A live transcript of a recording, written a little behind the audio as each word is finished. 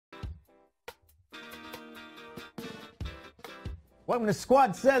Welcome to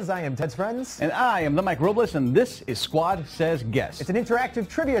Squad Says. I am Ted's friends. And I am the Mike Robles, and this is Squad Says Guess. It's an interactive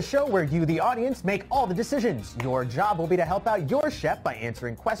trivia show where you, the audience, make all the decisions. Your job will be to help out your chef by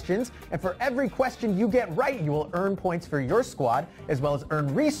answering questions, and for every question you get right, you will earn points for your squad, as well as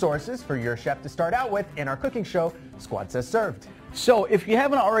earn resources for your chef to start out with in our cooking show, Squad Says Served. So if you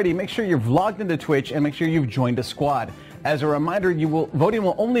haven't already, make sure you've logged into Twitch and make sure you've joined a squad. As a reminder, voting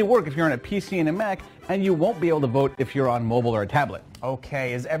will only work if you're on a PC and a Mac, and you won't be able to vote if you're on mobile or a tablet.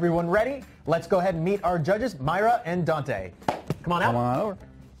 Okay, is everyone ready? Let's go ahead and meet our judges, Myra and Dante. Come on out. Come on over.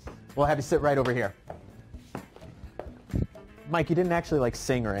 We'll have you sit right over here. Mike, you didn't actually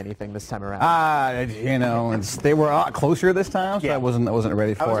sing or anything this time around. They were a lot closer this time, so Yeah. I wasn't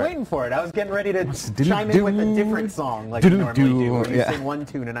ready for it. I was waiting for it. I was getting ready to chime in with a different song like you normally do. Where you sing one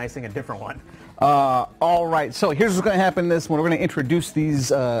tune and I sing a different one. All right, so here's what's going to happen this one. We're going to introduce these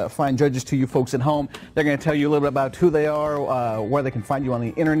fine judges to you folks at home. They're going to tell you a little bit about who they are, where they can find you on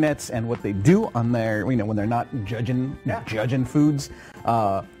the internets, and what they do on their, when they're not judging foods.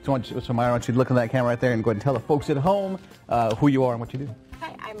 So Myra, I want you to look at that camera right there and go ahead and tell the folks at home who you are and what you do.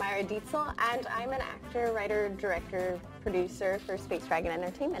 Hi, I'm Myra Dietzel, and I'm an actor, writer, director, producer for Space Dragon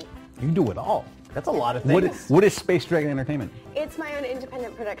Entertainment. You do it all. That's a lot of things. What is Space Dragon Entertainment? It's my own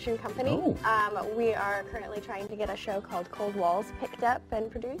independent production company. Oh. We are currently trying to get a show called Cold Walls picked up and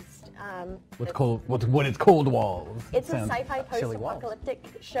produced. What is Cold Walls? It's a sci-fi post-apocalyptic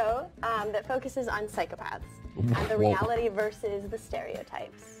show that focuses on psychopaths and the reality versus the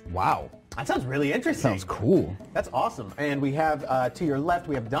stereotypes. Wow. That sounds really interesting. Sounds cool. That's awesome. And we have, to your left,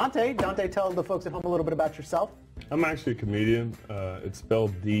 we have Dante. Dante, tell the folks at home a little bit about yourself. I'm actually a comedian. It's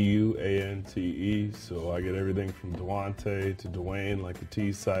spelled D-U-A-N-T-E, so I get everything from Duante to Dwayne, like the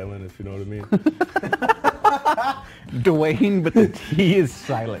T's silent, if you know what I mean. Dwayne, but the T is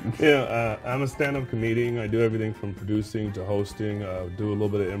silent. Yeah, I'm a stand-up comedian. I do everything from producing to hosting, do a little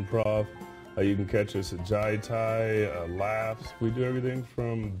bit of improv. You can catch us at Jai Thai, Laughs. We do everything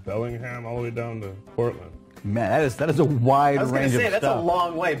from Bellingham all the way down to Portland. Man, that is a wide range of stuff. I was going to say, that's a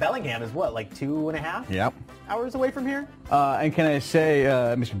long way. Bellingham is what, like 2.5 hours away from here? And can I say,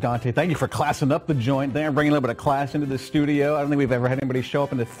 Mr. Dante, thank you for classing up the joint there, bringing a little bit of class into the studio. I don't think we've ever had anybody show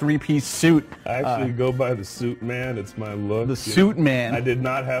up in a three-piece suit. I actually go by the suit man. It's my look. The suit man. I did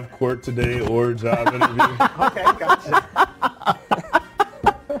not have court today or job interview. Okay, gotcha.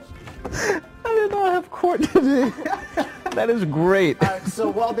 I did not have court today. That is great. So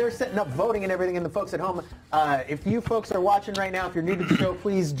while they're setting up voting and everything, and the folks at home, if you folks are watching right now, if you're new to the show,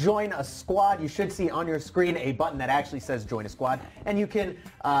 please join a squad. You should see on your screen a button that actually says join a squad, and you can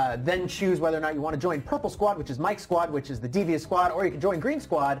then choose whether or not you want to join Purple Squad, which is Mike's squad, which is the Devious Squad, or you can join Green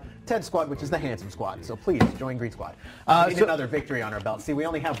Squad, Ted's squad, which is the Handsome Squad. So please join Green Squad. We need another victory on our belt. See, we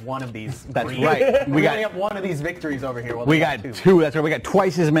only have one of these. That's right. We only have one of these victories over here. Well, we got two. That's right. We got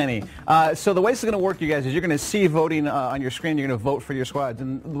twice as many. So the way it's going to work, you guys, is you're going to see voting on your screen. You're going to vote for your squads,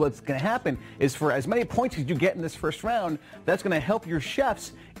 and what's going to happen is for as many points as you get in this first round, that's going to help your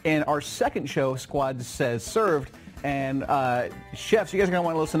chefs in our second show, Squad Says Served. And chefs, you guys are going to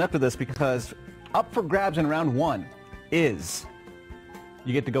want to listen up to this, because up for grabs in round one is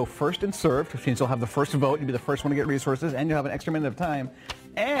you get to go first and served, which means you'll have the first vote, you'll be the first one to get resources, and you'll have an extra minute of time.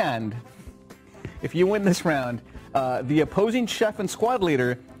 And if you win this round, the opposing chef and squad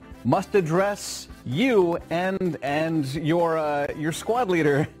leader must address you and your squad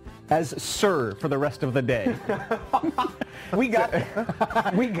leader as sir for the rest of the day. We got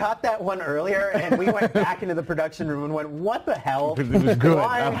that one earlier, and we went back into the production room and went, what the hell? It was good.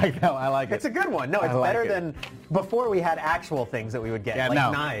 Why? I like it. It's a good one. No, it's better than before we had actual things that we would get, like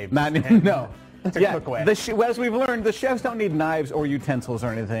knives. No. It's a cookware. As we've learned, the chefs don't need knives or utensils or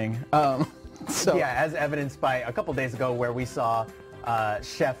anything. As evidenced by a couple days ago where we saw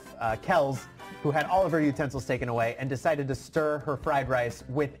Chef Kells, who had all of her utensils taken away and decided to stir her fried rice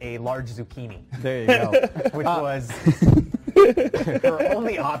with a large zucchini. There you go. Which was her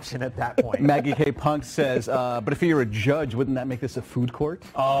only option at that point. Maggie K. Punk says, but if you're a judge, wouldn't that make this a food court?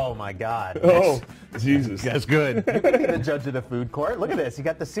 Oh, my God. Oh, Jesus. That's good. You could be the judge of the food court. Look at this. You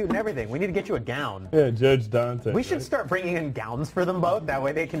got the suit and everything. We need to get you a gown. Yeah, Judge Dante. We should start bringing in gowns for them both. That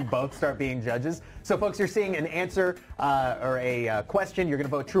way they can both start being judges. So, folks, you're seeing an answer or a question. You're going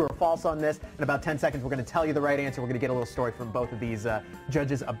to vote true or false on this. In about 10 seconds, we're going to tell you the right answer. We're going to get a little story from both of these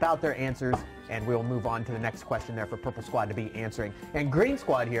judges about their answers, and we'll move on to the next question there for Purple Squad to be answering. And Green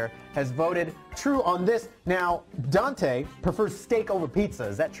Squad here has voted true on this. Now, Dante prefers steak over pizza.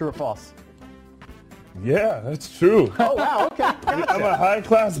 Is that true or false? Yeah, that's true. Oh, wow, okay. I'm Gotcha. a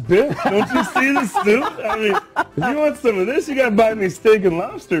high-class bitch. Don't you see this, dude? I mean, if you want some of this, you gotta buy me steak and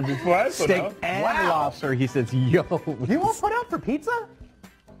lobster before I put Steak out. and Wow. lobster. He says, yo. You won't put out for pizza?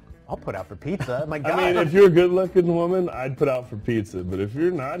 I'll put out for pizza. My God. I mean, if you're a good-looking woman, I'd put out for pizza. But if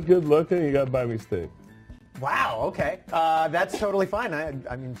you're not good-looking, you gotta buy me steak. Wow, okay. That's totally fine.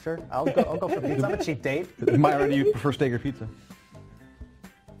 I mean, sure. I'll go for pizza. I'm a cheap date. Myra, do you prefer steak or pizza?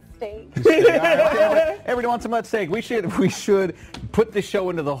 Steak. Everybody wants some steak. We should put the show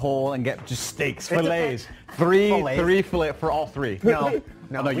into the hole and get just steaks, fillets. Three fillet for all three.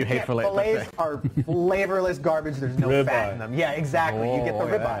 No, you hate fillets. Fillets are flavorless garbage. There's no Rib fat eye. in them. Yeah, exactly. You get the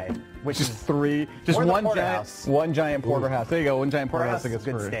ribeye, which Just is three, just Or the one porterhouse. giant porterhouse. There you go, one giant porterhouse. Porterhouse is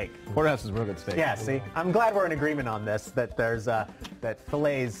good for- steak. Porterhouse is real good steak. Yeah, see, I'm glad we're in agreement on this. That there's that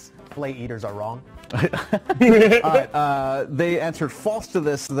fillet eaters are wrong. All right, they answered false to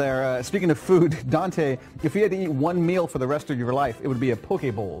this there. Speaking of food, Dante, if you had to eat one meal for the rest of your life, it would be a poke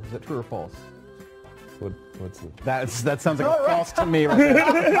bowl. Is that true or false? What's it? That sounds like a false to me right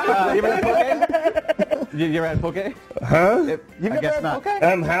there. You ever had poke? You ever had poke? Huh? You've I never guess had not. poke?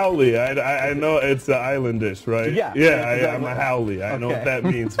 I'm howly. I know it's an island dish, right? Yeah. Yeah, I'm a howly. I know what Okay. that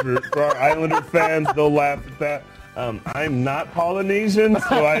means. For our Islander fans, they'll laugh at that. I'm not Polynesian,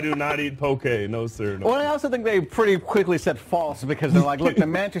 so I do not eat poke. No, sir. No. Well, I also think they pretty quickly said false because they're like, look, the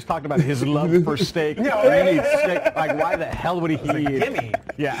man just talked about his love for steak. Yeah, And he eats steak. Like, why the hell would he eat? Gimme.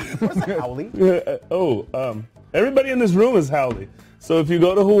 Yeah. Where's the howly? Everybody in this room is howly. So if you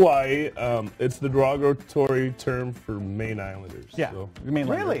go to Hawaii, it's the derogatory term for Maine Islanders. Yeah. So. You mean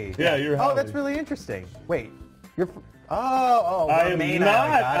like- Really? Yeah, you're Oh, howly. that's really interesting. Wait, you're. I we're am Maine not.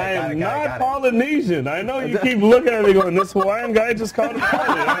 Island. I am Got not it. Polynesian. I know you keep looking at me going, "This Hawaiian guy just called him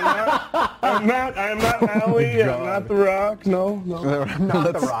howly." I'm not Howie. I'm not The Rock. No.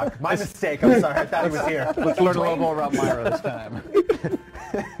 Not the Rock. My mistake. I'm sorry. I thought he was here. Let's learn a little more about Myra this time.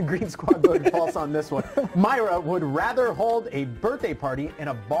 Green Squad voted false on this one. Myra would rather hold a birthday party in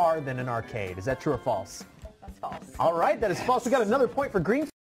a bar than an arcade. Is that true or false? That's false. All right, that is false. We got another point for Green.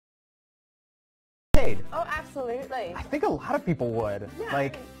 Arcade. Oh, absolutely. I think a lot of people would. Yeah,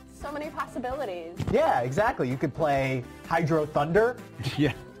 Like, so many possibilities. yeah, exactly. You could play Hydro Thunder,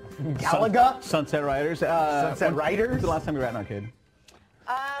 Yeah. Galaga, Sunset Riders. Sunset Riders. When's the last time you were at an arcade?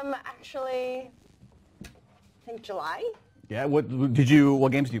 Actually, I think July. Yeah. What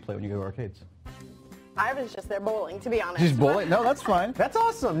games do you play when you go to arcades? I was just there bowling, to be honest. Just bowling? No, that's fine. That's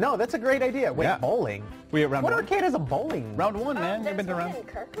awesome. No, that's a great idea. Wait, Yeah. bowling? We at round What one? arcade has a bowling? Round one, man. You've There's been to one round. in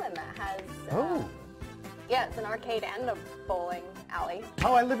Kirkland that has. Oh. Yeah, it's an arcade and a bowling alley.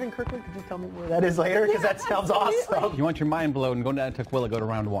 Oh, I live in Kirkland. Could you tell me where that is later? Because Yeah, that sounds absolutely. awesome. You want your mind blown? Go down to Tukwila. Go to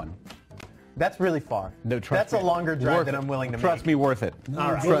round one. That's really far. No, trust That's me. a longer drive Worth than it. I'm willing to Trust make. me, worth it.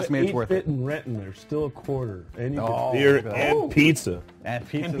 All right. Trust me, it's worth it. and Renton, they're still a quarter, and you Oh, get beer good. and Oh. pizza. And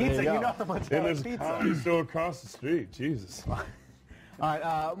pizza. And there pizza, you you go. know how much I And like there's pizza. comedy store across the street. Jesus. All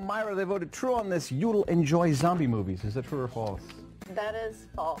right, Myra, they voted true on this. You'll enjoy zombie movies. Is that true or false? That is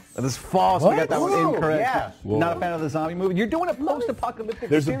false. That is false. We got that one Whoa, incorrect. yeah. Not a fan of the zombie movie. You're doing a post-apocalyptic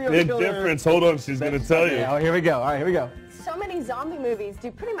There's a serial big killer. difference. Hold on, she's going to tell you. Oh, here we go. All right, here we go. So many zombie movies do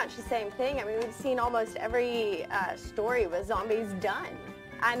pretty much the same thing. I mean, we've seen almost every story with zombies done.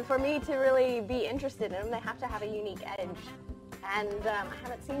 And for me to really be interested in them, they have to have a unique edge. And I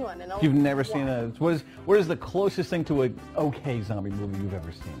haven't seen one in a You've never seen while. what is the closest thing to a okay zombie movie you've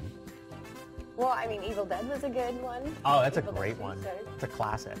ever seen? Well, I mean, Evil Dead was a good one. Oh, that's a Evil Dead great 2 one. started. It's a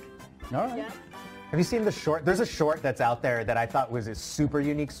classic. All right. Yeah. Have you seen the short? There's a short that's out there that I thought was a super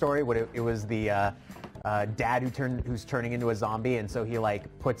unique story. It was the dad who's turning into a zombie, and so he like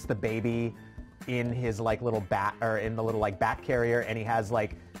puts the baby in his like little bat or in the little like bat carrier, and he has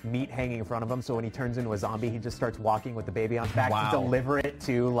like meat hanging in front of him. So when he turns into a zombie, he just starts walking with the baby on his back Wow. to deliver it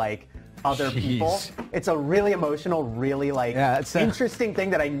to like other Jeez. people. It's a really emotional, really like Yeah, it's interesting thing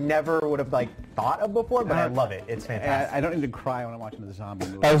that I never would have like thought of before, but I love it. It's fantastic. I don't need to cry when I'm watching the zombie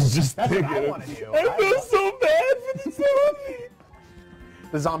movie. I was just That's what thinking. I want to do. I feel so bad for the zombie.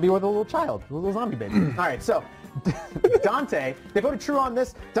 The zombie with a little child, the little zombie baby. All right, so Dante, they voted true on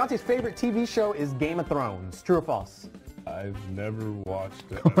this. Dante's favorite TV show is Game of Thrones. True or false? I've never watched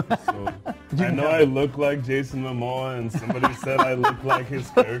an episode. I know I look like Jason Momoa, and somebody said I look like his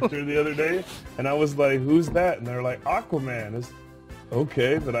character the other day, and I was like, "Who's that?" And they're like, "Aquaman." It's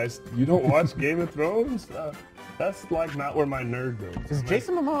okay, but you don't watch Game of Thrones? That's like not where my nerd goes. Is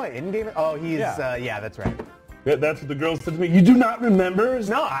Jason Momoa in Game of Oh, he's, Yeah. yeah, that's right. That's what the girls said to me. You do not remember?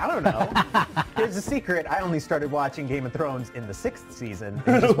 No, I don't know. Here's the secret. I only started watching Game of Thrones in the 6th season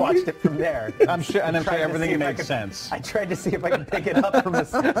and just watched it from there. I'm sure everything makes sense. I tried to see if I could pick it up from the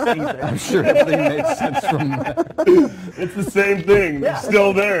 6th season. I'm sure everything made sense from that. It's the same thing. Yeah. They're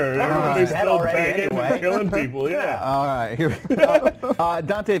still there. Everybody's They're dead still already banging anyway. and killing people. Yeah. All right, here we go.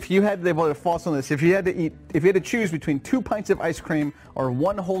 Dante, if you had, they voted false on this. If you had to choose between 2 pints of ice cream or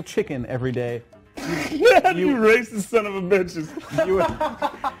 1 whole chicken every day, you racist son of a bitches.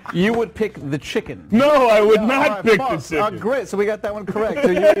 you would pick the chicken. No, I would not All right, pick false. the chicken. Great, so we got that one correct.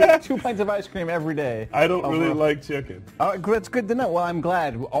 So you eat 2 pints of ice cream every day. I don't really like chicken. All right, that's good to know. Well, I'm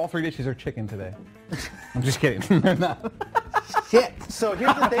glad. All 3 dishes are chicken today. I'm just kidding. They're not. Shit. So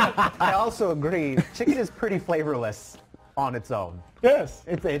here's the thing. I also agree. Chicken is pretty flavorless on its own. Yes.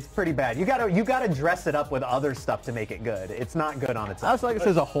 It's pretty bad. You gotta dress it up with other stuff to make it good. It's not good on its own. I was like, it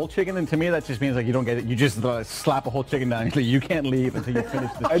says a whole chicken, and to me that just means like you don't get it. You just slap a whole chicken down. You can't leave until you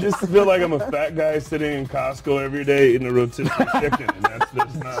finish the I just feel like I'm a fat guy sitting in Costco every day eating a rotisserie chicken, and that's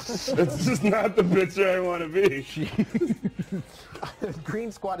just not the picture I want to be.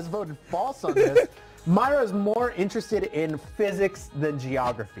 Green Squad has voted false on this. Myra's more interested in physics than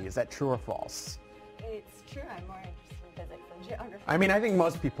geography. Is that true or false? It's true. I'm more interested in physics than geography. I mean, I think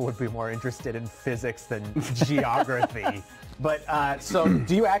most people would be more interested in physics than geography. But so,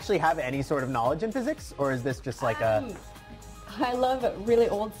 do you actually have any sort of knowledge in physics, or is this just like a? I love really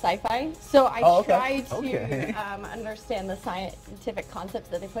old sci-fi, so I try to understand the scientific concepts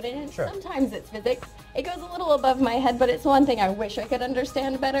that they put in it. Sure. Sometimes it's physics. It goes a little above my head, but it's one thing I wish I could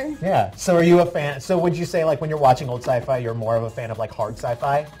understand better. Yeah. So are you a fan? So would you say like when you're watching old sci-fi, you're more of a fan of like hard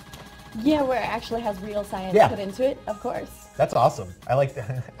sci-fi? Yeah, where it actually has real science put into it, of course. That's awesome. I like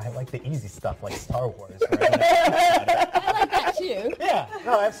the easy stuff like Star Wars. I like that too. Yeah.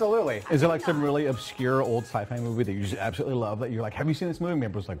 No, absolutely. Is there like some really obscure old sci-fi movie that you just absolutely love that you're like, have you seen this movie? And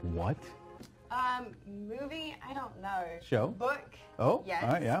everyone's like, what? Movie, I don't know. Show? Book. Oh, Yes. all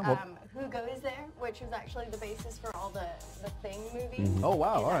right, yeah. Well, Who Goes There, which was actually the basis for all the Thing movies. Oh,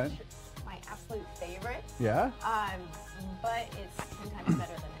 wow, is all right. actually my absolute favorite. yeah? But it's 10 times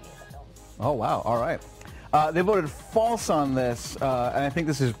better than any of the films. Oh, wow, all right. They voted false on this, and I think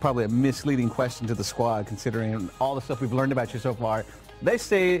this is probably a misleading question to the squad, considering all the stuff we've learned about you so far. They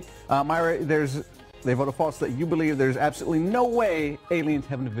say, Myra, they voted false that you believe there's absolutely no way aliens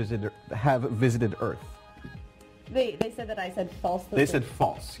have visited Earth. They said that I said false. They said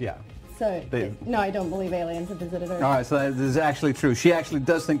false, yeah. So, no, I don't believe aliens have visited Earth. All right, so this is actually true. She actually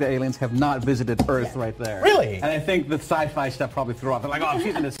does think that aliens have not visited Earth right there. Really? And I think the sci-fi stuff probably threw off. They're like, oh,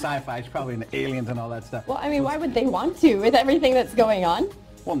 she's into sci-fi. She's probably into aliens and all that stuff. Well, I mean, why would they want to with everything that's going on?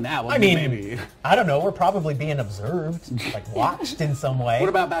 Well, now, I mean, maybe. I don't know. We're probably being observed, like watched in some way. What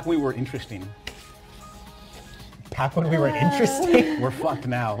about back when we were interesting? Back when we were interesting? We're fucked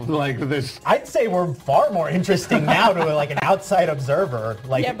now. Like this. I'd say we're far more interesting now to like an outside observer.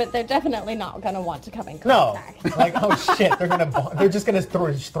 Like, Yeah, but they're definitely not going to want to come in no, contact. like oh shit, they're just gonna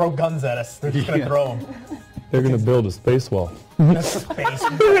throw guns at us. They're just gonna throw them. They're going to build a space wall. Space.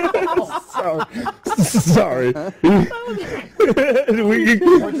 Sorry. We're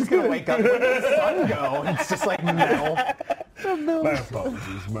just gonna wake up when the sun go. It's just like metal. My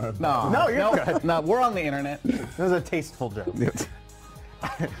apologies, man. No, you're good. No, we're on the internet. That was a tasteful joke.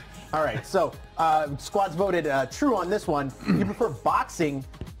 All right, so squads voted true on this one. You prefer boxing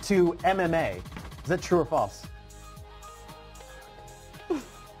to MMA. Is that true or false?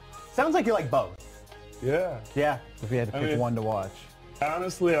 Sounds like you like both. Yeah. Yeah. If we had to pick one to watch.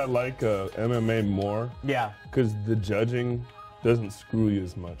 Honestly, I like MMA more. Yeah. Because the judging doesn't screw you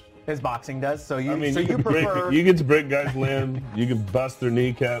as much. As boxing does. So you, I mean, so you prefer. you get to break guys' limb, you can bust their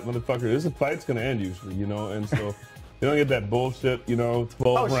kneecap, motherfucker. This fight's gonna end usually, you know, and so you don't get that bullshit, you know,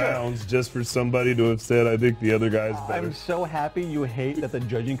 12 rounds just for somebody to have said, I think the other guy's better. I'm so happy you hate that the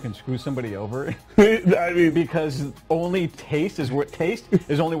judging can screw somebody over. I mean, because only taste is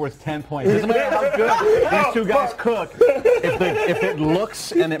only worth 10 points. Doesn't matter how good these two guys cook. If it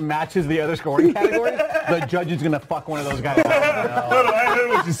looks and it matches the other scoring categories, the judge is gonna fuck one of those guys. no, I heard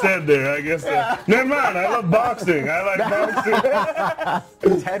what you said there. I guess. Never mind. I love boxing. I like boxing.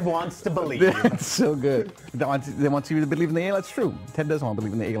 Ted wants to believe. That's so good. They want you to believe in the aliens. That's true. Ted doesn't want to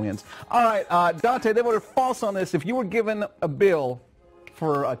believe in the aliens. All right, Dante, they voted false on this. If you were given a bill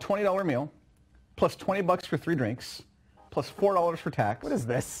for a $20 meal, plus $20 for 3 drinks, plus $4 for tax. What is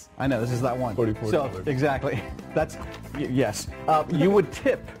this? I know, this is that one. $44. So, exactly. That's, yes. You would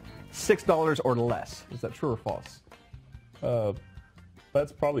tip $6 or less. Is that true or false?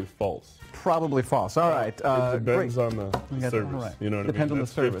 That's probably false. Probably false. All right. It depends great. on the got that service. right. You know what Depends I mean? on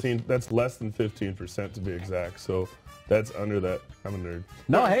the service. That's less than 15% to be exact. So that's under that. I'm a nerd.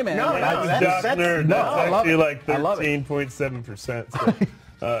 No, hey, man. No, That's nerd. no, That's I love actually it. like I love it. 13.7%.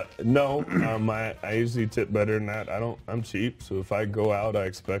 So, no, I usually tip better than that. I'm cheap, so if I go out, I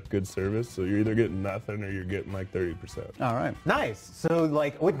expect good service. So you're either getting nothing or you're getting like 30%. All right. Nice. So,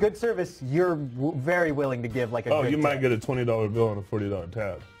 like, with good service, you're very willing to give, like, a Oh, good you might tip. get a $20 bill on a $40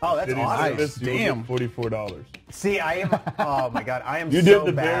 tab. Oh, that's Shitty awesome. service, you'll Damn. get $44. See, I am, oh my God, I am You so did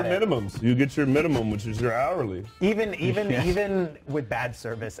the bare bad at minimums. You get your minimum, which is your hourly. Even Yeah. with bad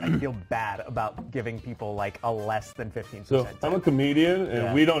service, I feel bad about giving people like a less than 15%. So I'm a comedian, and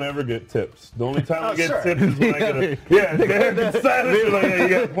Yeah. we don't ever get tips. The only time Oh, we get sure. tips is when I get a Derek silence. You're like, yeah, you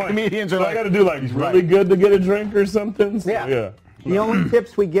got a point. Comedians are So I like, got to do like really good to get a drink or something. So, Yeah. yeah. The only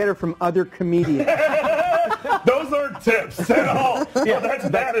tips we get are from other comedians. Those aren't tips at all. Yeah, that's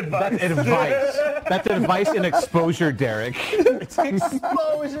bad advice. That's advice. That's advice and exposure, Derek. It's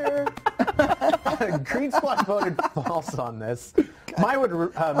exposure. Green Squad voted false on this.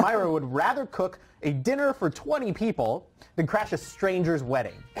 Myra would rather cook a dinner for 20 people than crash a stranger's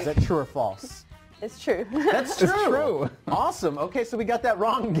wedding. Is that true or false? It's true. That's true. It's true. Awesome. Okay, so we got that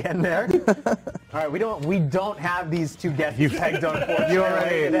wrong again there. All right, we don't have these two guests pegged on You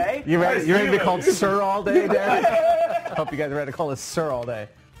ready? today. You ready to be called sir all day, Derek? I hope you guys are ready to call us sir all day.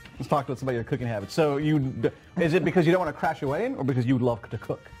 Let's talk to us about your cooking habits. So is it because you don't want to crash your wedding or because you love to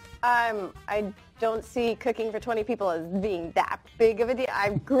cook? I don't see cooking for 20 people as being that big of a deal. I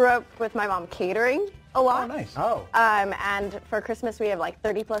grew up with my mom catering a lot. Oh, nice. Oh. And for Christmas we have like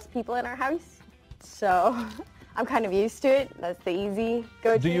 30 plus people in our house. So I'm kind of used to it. That's the easy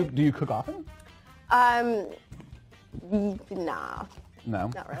go-to. Do you cook often? Nah,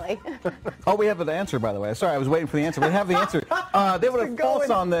 No. not really. Oh, we have the answer, by the way. Sorry, I was waiting for the answer. We have the answer. They would have false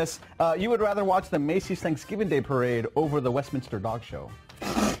on this. You would rather watch the Macy's Thanksgiving Day Parade over the Westminster Dog Show.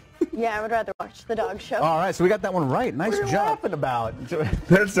 Yeah, I would rather watch the dog show. All right, so we got that one right. Nice What are you job. laughing about?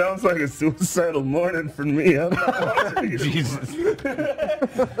 That sounds like a suicidal morning for me. I'm not watching it. Jesus. You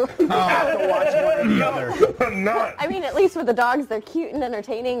have to watch one or the other. I'm not. I mean, at least with the dogs, they're cute and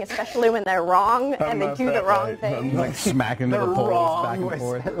entertaining, especially when they're wrong and they not do the that wrong way. thing. I'm Like smacking They're the poles wrong. back and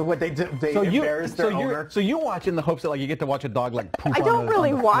forth. What they do, they So embarrass their owner. so you watch in the hopes that like you get to watch a dog like poop I on don't the, really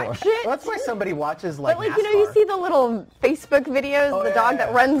on the floor. watch it. Well, that's why somebody watches like But like, you know, you NASCAR. see the little Facebook videos, Oh, the yeah, dog yeah.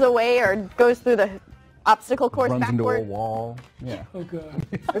 that runs away or goes through the obstacle course Runs into a backward. wall. Yeah.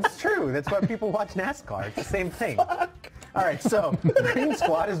 It's true. That's why people watch NASCAR. It's the same thing. All right, so Green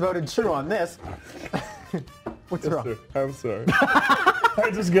Squad has voted true on this. What's wrong? I'm sorry. I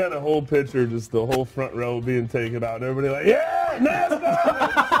just got a whole picture, just the whole front row being taken out, and everybody like, yeah,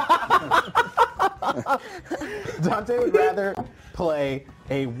 NASCAR! Dante would rather play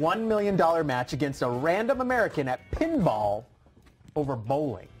a $1 million match against a random American at pinball over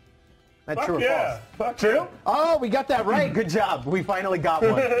bowling. That's true or Yeah. false? Fuck true? Oh, we got that right. Good job. We finally got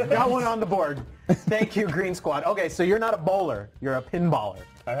one. Got one on the board. Thank you, Green Squad. Okay, so you're not a bowler. You're a pinballer.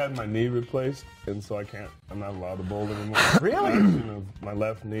 I had my knee replaced, and so I'm not allowed to bowl anymore. Really? You know, my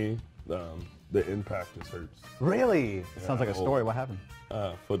left knee, the impact just hurts. Really? Sounds like a story. What happened?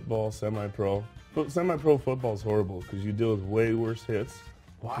 Football, semi-pro. Semi-pro football is horrible because you deal with way worse hits.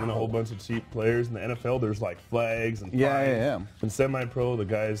 And a whole bunch of cheap players. In the NFL, there's like flags and fines. Yeah. And semi-pro, the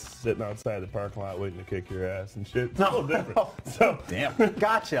guy's sitting outside the parking lot waiting to kick your ass and shit. It's a little different. So, Damn.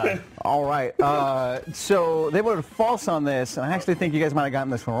 Gotcha. All right. So they voted false on this, and I actually think you guys might have gotten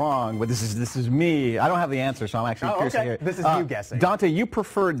this wrong. But this is me. I don't have the answer, so I'm actually curious to okay. hear. This is you guessing. Dante, you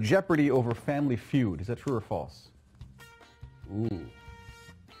prefer Jeopardy over Family Feud. Is that true or false? ooh.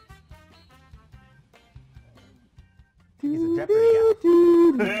 He's a Jeopardy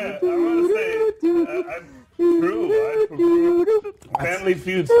guy. Yeah, I want to say, true. I prefer Family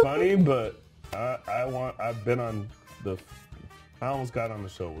Feud's funny, but I've been on the. I almost got on the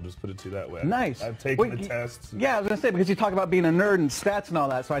show. We'll just put it to you that way. Nice. I've taken Wait, the tests. Yeah, I was going to say, because you talk about being a nerd and stats and all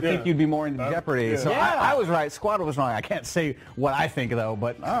that, so I think Yeah. you'd be more into Jeopardy. yeah. So Yeah. I was right. Squad was wrong. I can't say what I think, though,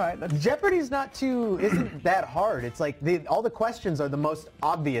 but all right. Jeopardy's isn't that hard. It's like all the questions are the most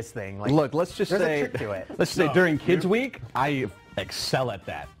obvious thing. Like, Look, let's just there's say, a trick to it. let's say No, during Kids Week, I excel at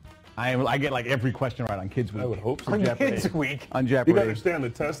that. I get like every question right on Kids Week. I would hope so. On Jeopardy. Kids Week. On You Jeopardy. gotta understand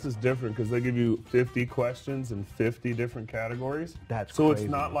the test is different because they give you 50 questions in 50 different categories. That's so crazy.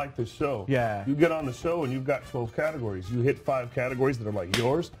 it's not like the show. Yeah. You get on the show and you've got 12 categories. You hit 5 categories that are like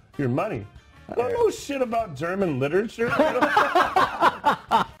yours, your money. I don't know shit about German literature.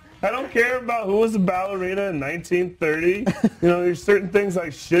 I don't care about who was a ballerina in 1930. You know, there's certain things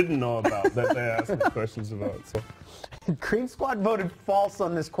I shouldn't know about that they ask me questions about. So. Cream Squad voted false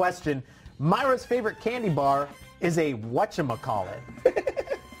on this question. Myra's favorite candy bar is a whatchamacallit.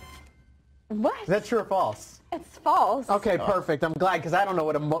 What? Is that true or false? It's false. Okay, perfect. I'm glad because I don't know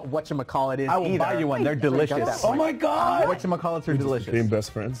what a whatchamacallit is I will either. buy you one. They're delicious. Oh my God! Whatchamacallits are Became delicious.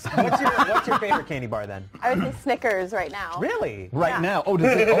 best friends. What's your favorite candy bar then? I would say Snickers right now. Really? Right Yeah. now. Oh,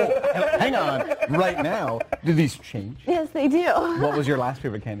 hang on. Right now. Do these change? Yes, they do. What was your last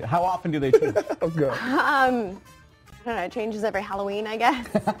favorite candy? How often do they change? Let's go. I don't know, it changes every Halloween, I guess.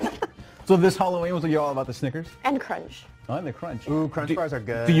 So this Halloween was you all about the Snickers? And Crunch. Oh, and the Crunch. Ooh, Crunch bars are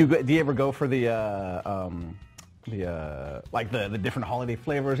good. Do you ever go for the like the different holiday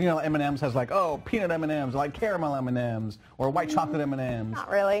flavors? You know, M&M's has like peanut M&M's, like caramel M&M's, or white chocolate M&M's.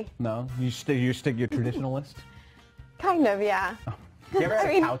 Not really. No, you stick your traditionalist. Kind of, yeah. You ever I had a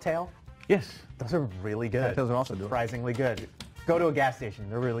mean- cowtail? Yes. Those are really good. Those are also surprisingly good. Go to a gas station.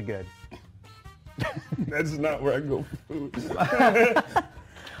 They're really good. That's not where I go for food.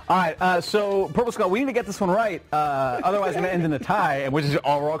 All right, so Purple Skull, we need to get this one right. Otherwise, it's going to end in a tie, which is we're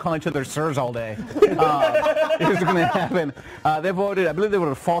all calling each other sirs all day. Here's what's going to happen. They voted, I believe they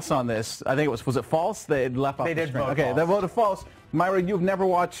voted false on this. I think was it false? They left off They the did screen. vote Okay, false. they voted false. Myra, you've never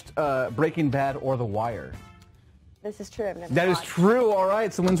watched Breaking Bad or The Wire. This is true. I've never That is watched. true, all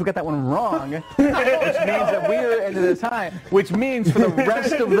right. So once we got that one wrong, which means that we're into the tie, which means for the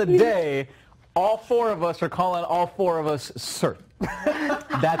rest of the day, all four of us are calling all four of us sir.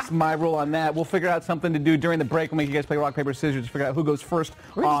 That's my rule on that. We'll figure out something to do during the break. We'll make you guys play rock, paper, scissors to figure out who goes first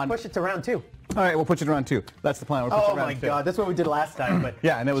We just on. push it to round 2. All right, we'll push it around 2. That's the plan. We'll push it Oh around my two. God, that's what we did last time. But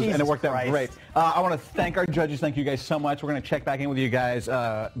Yeah, and it Jesus worked out Christ. great. I want to thank our judges. Thank you guys so much. We're going to check back in with you guys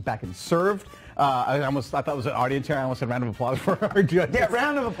back in served. I thought it was an audience here. I almost said round of applause for our judges. Yeah,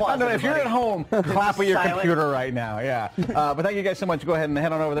 round of applause, I know, if you're at everybody. home, clap with your Silent. computer right now. Yeah. But thank you guys so much. Go ahead and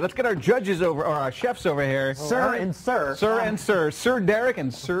head on over there. Let's get our judges over, or our chefs over here. Sir and sir. Sir Derek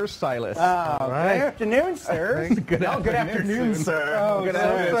and Sir Silas. Good afternoon, sir. Good afternoon, sir. Oh, Good sir.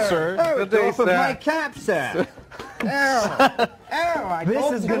 afternoon, sir. Oh, Good go day, for sir. my cap, sir. I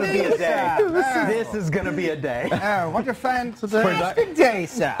This is going to be a day. This is going to be a day. Oh, what a fantastic day,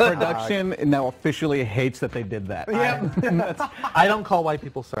 sir. Production now officially hates that they did that. I don't call white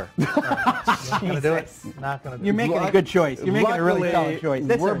people sir. Not gonna do it. Not gonna do You're it. making a good choice. You're making a really Luckily, solid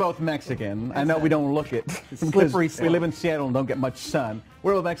choice. We're both Mexican. I know we don't look it. slippery because we live in Seattle and don't get much sun.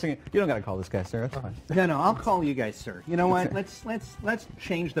 We're both Mexican. You don't got to call this guy sir. That's fine. No, I'll call you guys, sir. You know what? Let's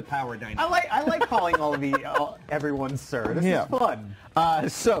change the power dynamic. I like calling everyone sir. This is fun.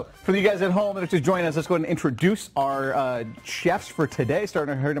 So, for you guys at home that are just joining us, let's go ahead and introduce our chefs for today.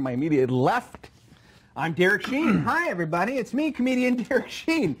 Starting here to my immediate left. I'm Derek Sheen. Hi, everybody. It's me, comedian Derek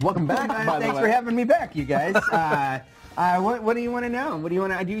Sheen. Welcome back, by the Thanks way. for having me back, you guys. What do you want to know? What do you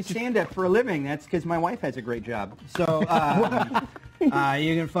want? I do stand-up for a living. That's because my wife has a great job. So you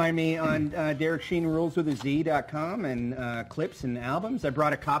can find me on DerekSheenRulesWithAZ.com and clips and albums. I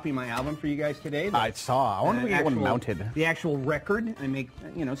brought a copy of my album for you guys today. I saw. I wonder if we get one Actual- mounted. The actual record. I make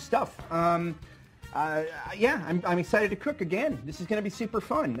stuff. Yeah, I'm excited to cook again. This is going to be super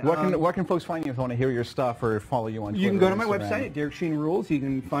fun. Where can folks find you if they want to hear your stuff or follow you on Twitter? You can go to or my Instagram? website at Derek Sheen Rules. You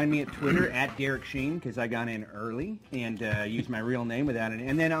can find me at Twitter at Derek Sheen because I got in early and used my real name without it.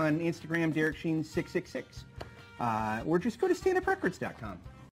 And then on Instagram, Derek Sheen 666. Or just go to standuprecords.com.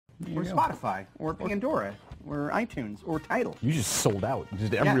 Or Spotify, or Pandora, or iTunes, or Tidal. You just sold out,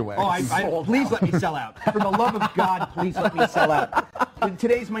 just everywhere. Oh, please let me sell out. For the love of God, please let me sell out.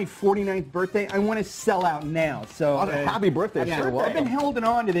 Today's my 49th birthday. I want to sell out now. So happy birthday, yeah, sir. I've been holding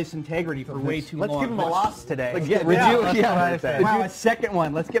on to this integrity for way too Let's long. give him a loss today. Wow, a second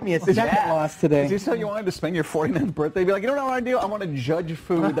one. Let's get me a second loss today. Did you say you wanted to spend your 49th birthday? Be like, you know what I want to do? I want to judge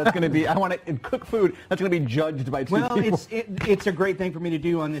food that's going to be, I want to cook food that's going to be judged by two people. It's a great thing for me to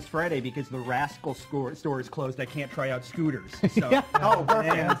do on this Friday because the Rascal store is closed. I can't try out scooters. So, Oh,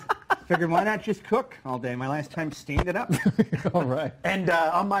 perfect. and figured why not just cook all day? My last time standing up. All right. And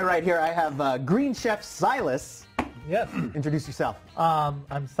on my right here, I have Green Chef Silas. Yes. Introduce yourself.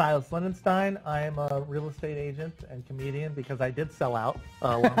 I'm Silas Lindenstein. I am a real estate agent and comedian because I did sell out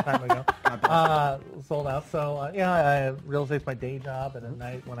a long time ago. Sold out. So real estate's my day job, and at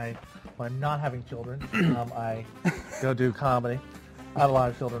night when I'm not having children, I go do comedy. I have a lot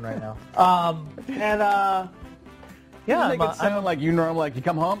of children right now. Yeah, make it sound like you normal, like you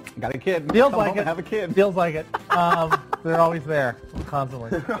come home, got a kid. Feels come like home, it. Have a kid. Feels like it. They're always there,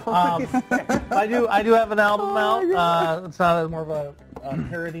 constantly. I do have an album out. It's not more of a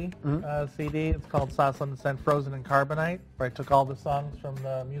parody CD. It's called Sauce on the Scent Frozen in Carbonite, where I took all the songs from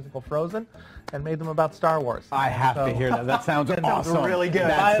the musical Frozen and made them about Star Wars. I have to hear that. That sounds awesome. really good.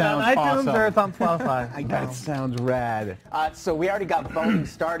 That sounds on iTunes awesome. or it's on Spotify. That sounds rad. So we already got voting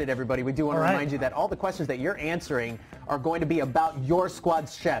started, everybody. We do want to All right. remind you that all the questions that you're answering are going to be about your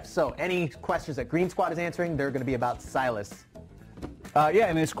squad's chefs. So any questions that Green Squad is answering, they're going to be about Silas. Yeah,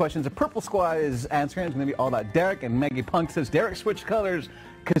 and this questions the Purple Squad is answering. It's going to be all about Derek, and Maggie Punk says Derek switched colors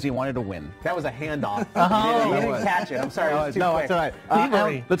because he wanted to win. That was a handoff. You didn't catch it. I'm sorry. It was too quick. It's all right.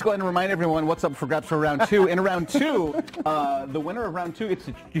 Alan, let's go ahead and remind everyone what's up for grabs for round two. In round two, the winner of round two gets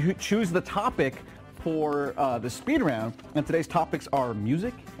to choose the topic for the speed round, and today's topics are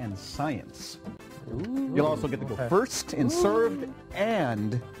music and science. You'll also get to go first in served,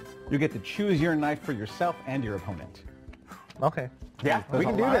 and you get to choose your knife for yourself and your opponent. Okay. Yeah, we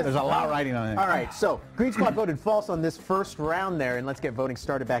can do this. There's a lot riding on it. All right, so Green Squad voted false on this first round there, and let's get voting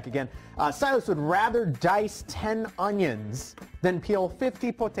started back again. Silas would rather dice 10 onions than peel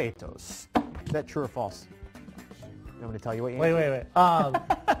 50 potatoes. Is that true or false? I'm going to tell you what you Wait.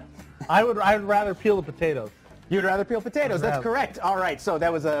 I would rather peel the potatoes. You'd rather peel potatoes. That's Rather. correct. All right, so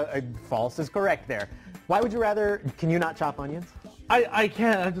that was a false is correct there. Why would you rather? Can you not chop onions? I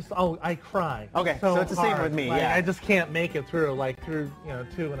can't. I cry. Okay, so it's the same hard. with me, Like, yeah. I just can't make it through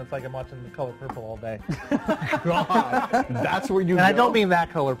two, and it's like I'm watching The Color Purple all day. God, that's where you And go. I don't mean that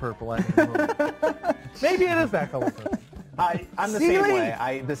color purple. I mean, maybe it is that color purple. I'm the same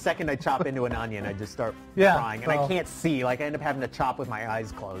way. The second I chop into an onion, I just start crying, and I so- can't see. Like I end up having to chop with my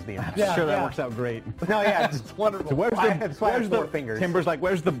eyes closed. The entire I'm sure that yeah. works out great. No, yeah, it's wonderful. So where's That's why I have four fingers. Timber's like,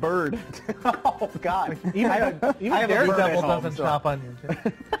 where's the bird? Oh God! Even I have a Daredevil bird at home, doesn't so- chop onions.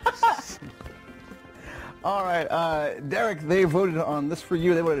 All right, Derek, they voted on this for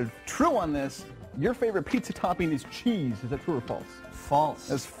you. They voted true on this. Your favorite pizza topping is cheese. Is that true or false? False.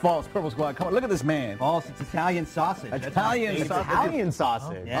 That's false. Purple Squad, come on, look at this man. False. It's Italian sausage. That's my Italian favorite. sausage. Italian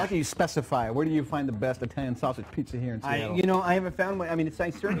sausage. I like how you specify. Where do you find the best Italian sausage pizza here in Seattle? I haven't found one. I mean, it's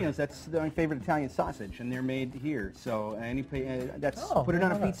Isernios. That's my favorite Italian sausage, and they're made here. So put it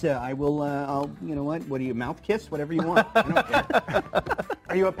on a pizza. I will. You know what? What do you mouth kiss? Whatever you want. I don't care.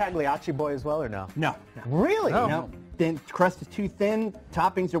 Are you a Pagliacci boy as well, or no? No. Really? No. Then crust is too thin.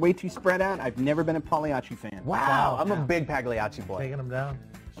 Toppings are way too spread out. I've never been a Pagliacci fan. Wow, I'm a big Pagliacci boy. Taking them down.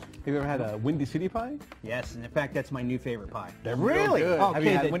 Have you ever had a Windy City pie? Yes, and in fact, that's my new favorite pie. They're Really? real good. Okay, Have you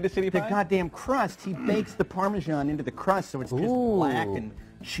had the, Windy City the pie? goddamn crust, he bakes the Parmesan into the crust, so it's just black and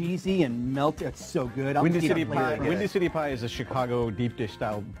cheesy and melted. It's so good. I'll Windy just eat City a plate pie. of it. Windy City pie is a Chicago deep dish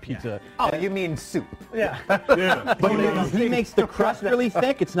style pizza. Oh, you mean soup? Yeah. But he makes the crust really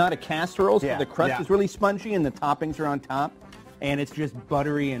thick. It's not a casserole, so Yeah, the crust yeah. is really spongy and the toppings are on top. And it's just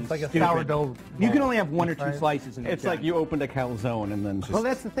buttery and like a stupid. sourdough You can roll, only have one or two right? slices in It's like you opened a calzone and then just... Well,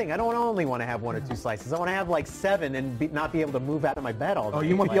 that's the thing. I don't only want to have one or two slices. I want to have like 7 and not be able to move out of my bed all day. Oh,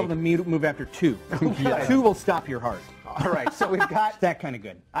 you won't be able to move after 2. Yeah. 2 will stop your heart. All right, so we've got... That kind of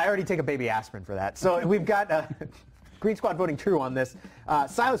good. I already take a baby aspirin for that. So we've got Green Squad voting true on this.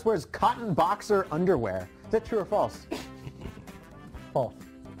 Silas wears cotton boxer underwear. Is that true or false? False.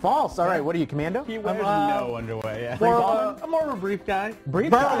 False. All right, what are you, Commando? He wears no underwear, yeah. I'm more of a brief guy.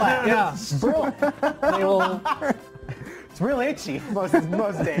 Brief? Burlap. Yeah. They will... It's real itchy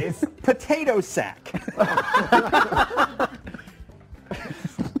most days. Potato sack.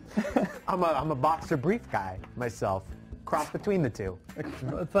 I'm a boxer brief guy myself. Cross between the two.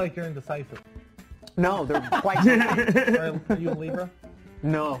 It's like you're indecisive. No, they're quite different. Are you a Libra?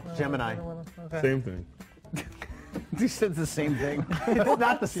 No, Gemini. Okay. Same thing. He says the same thing. It's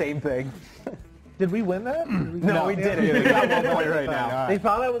not the same thing. Did we win that? No, we didn't. We got 1 point right now. They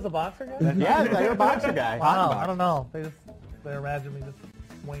thought I was a boxer guy? Yeah, you're a boxer guy. Wow, I don't know. They imagine me just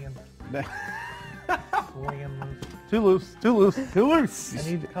swinging. Swinging loose. Too loose. Too loose. Too loose. I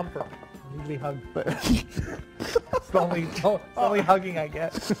need comfort. I need to be hugged. It's the only hugging I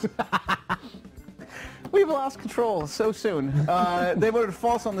get. We've lost control so soon. They voted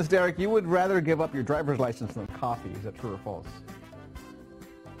false on this, Derek. You would rather give up your driver's license than coffee. Is that true or false?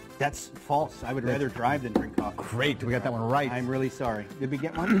 That's false. I would rather drive than drink coffee. Great, we got that one right. I'm really sorry. Did we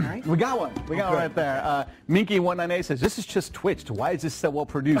get one right? We got one. We got one right there. Minky198 says, this is just twitched. Why is this so well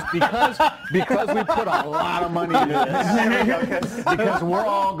produced? Because we put a lot of money into this. Because we're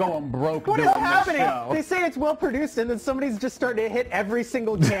all going broke What doing is this happening? show. They say it's well produced, and then somebody's just starting to hit every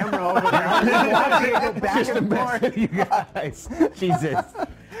single camera over there. I'm just watching it go back and forth. You guys. Jesus.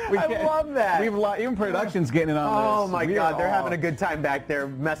 I love that. Even production's getting in on Oh this. my We God, are they're all- having a good time back there.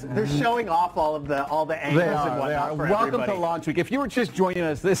 They're showing off all the angles They are, and whatnot for Welcome everybody. to Launch Week. If you were just joining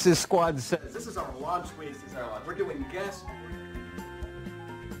us, this is SquadSays. This is our launch week. We're doing guest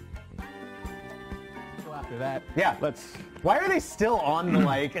after that. Yeah. Why are they still on the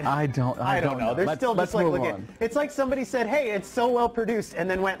like? I don't know. They're still just like looking. On. It's like somebody said, "Hey, it's so well produced," and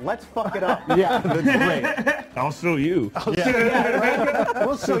then went, "Let's fuck it up." Yeah, that's great. I'll show you. Right?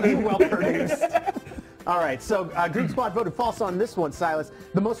 We'll show you well produced. All right, so Green Squad voted false on this one, Silas.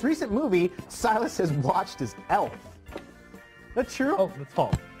 The most recent movie Silas has watched is Elf. That's true? Oh, that's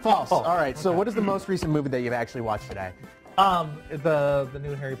false. False. All right, so Okay. what is the most recent movie that you've actually watched today? The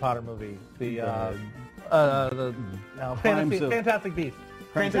new Harry Potter movie, Fantastic Beasts.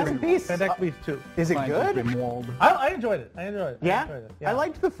 Fantastic Beasts. Fantastic Beasts 2. Is it good? I enjoyed it. Yeah? I enjoyed it. I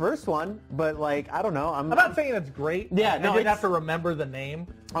liked the first one, but like, I don't know. I'm not saying it's great. Yeah, I no, didn't it's- have to remember the name.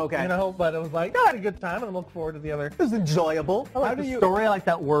 Okay. You know, but it was like, I had a good time, and I'm looking forward to the other. It was enjoyable. I like the story. I like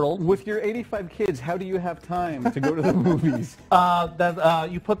that world. With your 85 kids, how do you have time to go to the movies?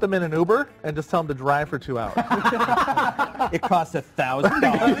 You put them in an Uber and just tell them to drive for 2 hours. It costs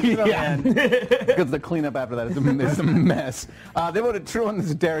 $1,000. Yeah. Because the cleanup after that is a mess. They voted true on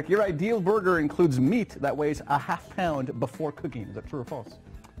this, Derek. Your ideal burger includes meat that weighs a ½ pound before cooking. Is that true or false?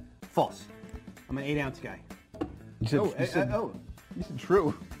 False. I'm an 8-ounce guy. You said, you said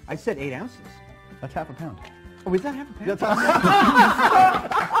true. I said 8 ounces. That's ½ pound. Oh, is that half a pound?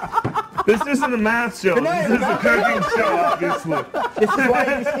 This isn't a math show. This is a cooking show, obviously. This is why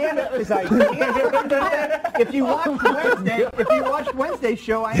I stand up, because if you watched Wednesday's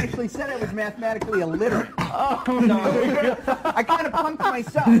show, I actually said I was mathematically illiterate. Oh, so I kind of punked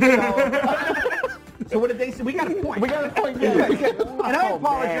myself. So what did they say? We got a point. We got a point. Yeah. And I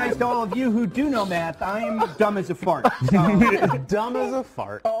apologize to all of you who do know math. I am dumb as a fart. Dumb as a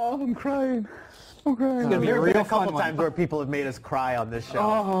fart. Oh, I'm crying. I'm crying. It's gonna be There a have been real a couple fun one. times where people have made us cry on this show.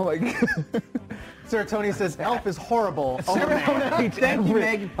 Oh my god. Sarah Tony says Elf is horrible. Oh, Sarah man. Tony hates Thank you,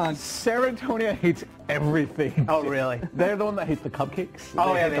 Megan Punk. Sarah Tony hates everything. Oh, really? They're the one that hates the cupcakes.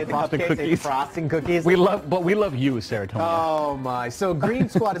 Oh, yeah, they hate the frosted cupcakes, they hate frosting cookies. We love you, Sarah Tony. Oh, my. So Green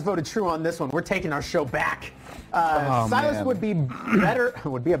Squad has voted true on this one. We're taking our show back. Silas man. would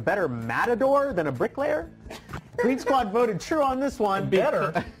be a better matador than a bricklayer. Green Squad voted true on this one.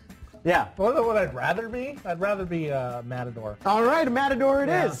 Better. Yeah. What I'd rather be? I'd rather be Matador. All right, a matador it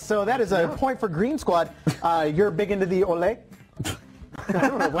is. So that is a point for Green Squad. You're big into the ole? I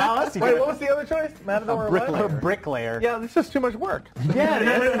don't know. Wow, that's Wait, what was the other choice? Matador or what? a bricklayer. Yeah, it's just too much work. Yeah, it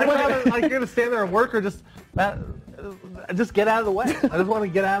is. Like you're gonna stand there and work, or just get out of the way. I just want to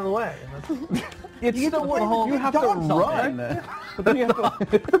get out of the way. It's You still don't what you have to dogs all run. day. But then you have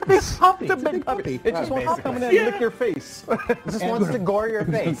to. Puppy. It's a big puppy. It just wants to come in and lick your face. It just wants to gore your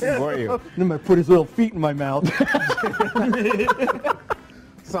face. Gore you. I'm gonna put his little feet in my mouth.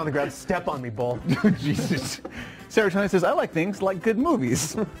 It's on the ground. Step on me, bull. Jesus. Sarah Tony says, I like things like good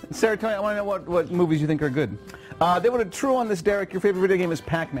movies. Sarah Tony, I want to know what movies you think are good. They voted true on this, Derek. Your favorite video game is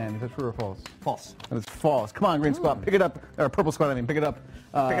Pac-Man. Is that true or false? False. And it's false. Come on, Green Squad. Pick it up. Or Purple Squad, I mean. Pick it up.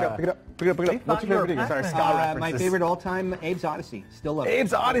 Pick it up, pick it up. Pick it up, pick it up. What's your favorite video game? Sorry, Pac-Man. Scott My references. favorite all-time, Abe's Odyssey. Still love it.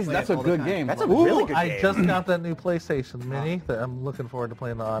 Abe's Odyssey. Play That's it a all the good time. game. That's a really good I game. just got that new PlayStation Mini that I'm looking forward to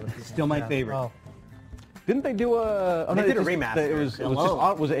playing the Odyssey. Still my favorite. Oh. Didn't they do a... Oh, They did a just-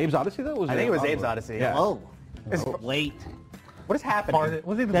 remaster. Was it Abe's Odyssey, though? I think it was Abe's Odyssey. Yeah. Oh, It's- late. What is happening? Farted.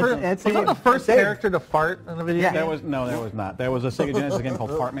 Was he the That's- first? that's Was that it. the first That's it. character to fart in a video game? There was not. There was a Sega Genesis game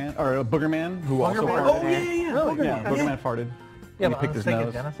called Fartman, or Boogerman, who also Boogerman? farted. Oh, yeah. Really? Yeah, Boogerman farted. Yeah, And but he I picked was his thinking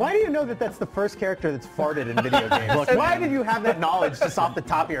nose. Genesis. Why do you know that that's the first character that's farted in video games? Why did you have that knowledge just off the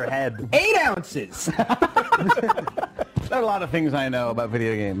top of your head? 8 ounces. There are a lot of things I know about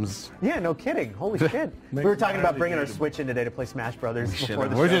video games. Yeah, no kidding. Holy shit. We were talking about bringing our Switch in today to play Smash Brothers before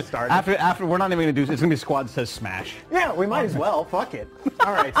the We're show just started. after we're not even gonna do. It's gonna be Squad Says Smash. Yeah, we might as well. Fuck it.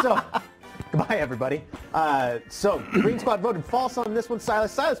 All right, so goodbye, everybody. So Green Squad voted false on this one.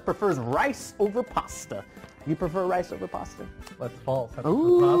 Silas prefers rice over pasta. You prefer rice over pasta? That's false. That's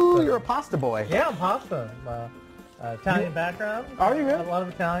Ooh, pasta. you're a pasta boy. Yeah, I'm pasta. Italian background. Are you really? I have a lot of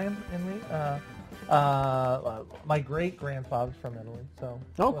Italian in me. My great grandfather's from Italy, so.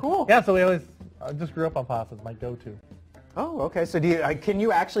 Oh, cool. Yeah, so we always I just grew up on pasta. It's my go-to. Oh, okay. So can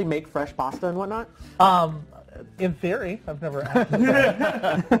you actually make fresh pasta and whatnot? In theory, I've never actually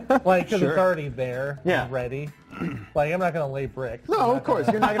done it. Like, because it's already there, Yeah. and ready. Like, I'm not gonna lay bricks. No, of course.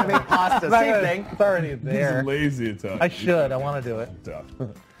 You're not going to make pasta. Same thing. It's already there. Lazy Italian. I should. I want to do it. Tough.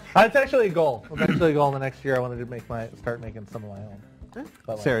 It's actually a goal. It's actually a goal in the next year. I wanted to start making some of my own. But,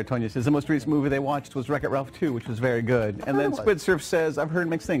 like, Sarah Tonya says the most recent movie they watched was Wreck-It Ralph 2, which was very good. And then Squid Surf says, I've heard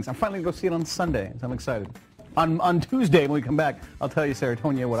mixed things. I'm finally going to go see it on Sunday, so I'm excited. On Tuesday, when we come back, I'll tell you, Sarah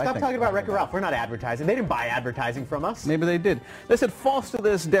Tonya, what I think. Stop talking about Wreck-It Ralph. We're not advertising. They didn't buy advertising from us. Maybe they did. They said false to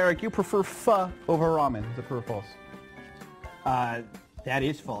this, Derek. You prefer pho over ramen. Is it true or false? That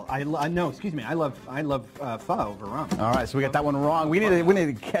is full. No, excuse me. I love pho over ramen. All right, so we got that one wrong. We need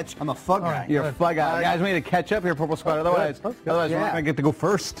to catch. I'm a pho guy. You're a pho guy. Guys, we need to catch up here, Purple Squad. Otherwise we're not going to get to go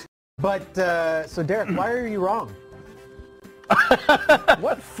first. But, so Derek, why are you wrong?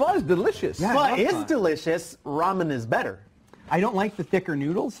 What? Pho is delicious. Yeah. Pho is delicious. Ramen is better. I don't like the thicker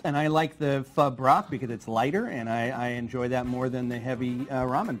noodles, and I like the pho broth because it's lighter, and I enjoy that more than the heavy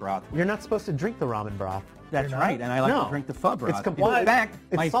ramen broth. You're not supposed to drink the ramen broth. That's right, and I like to drink the pho broth. It's completely. In fact,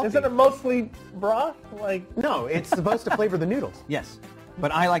 Isn't it mostly broth? Like No, it's supposed to flavor the noodles. yes.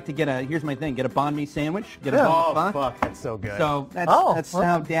 But I like to get here's my thing, get a banh mi sandwich, get a bowl of pho. Fuck, that's so good. So that's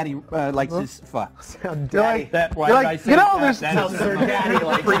how Daddy likes his pho. How daddy. that. Why did I say that? That's how Sir Daddy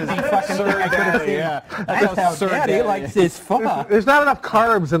likes his fucking Sir Daddy. Yeah. That's how Sir Daddy Daddy. likes his pho. There's not enough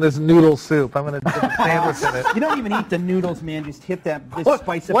carbs in this noodle soup. I'm gonna dip a sandwich in it. You don't even eat the noodles, man. Just hit that. Just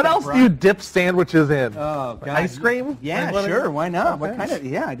spice up What that else broth. do you dip sandwiches in? Oh, God. Ice cream? Yeah, Like, what is sure. it? Why not? Okay. What kind of?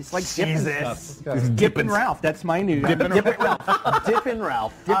 Yeah, I just like dipping stuff. Jesus. Dippin' Ralph. That's my new. Dippin' Ralph. Dippin' Ralph.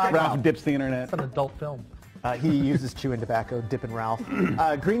 Ralph dips the internet. It's an adult film. He uses chewing tobacco, Dippin' Ralph.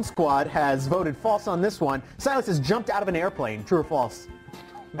 Green Squad has voted false on this one. Silas has jumped out of an airplane. True or false?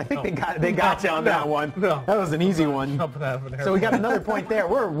 I think they got you on that one. No. That was an easy one. Jumping out of an So we got airplane. another point there.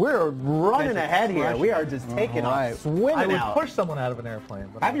 We're running ahead here. We are just taking right. off, swimming I would out. push someone out of an airplane.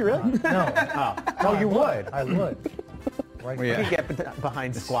 But Have you really? No. Oh, you would. I would. Right. We could get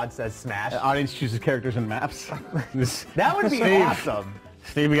behind SquadSays Smash. Audience chooses characters and maps. That would be Steve. awesome.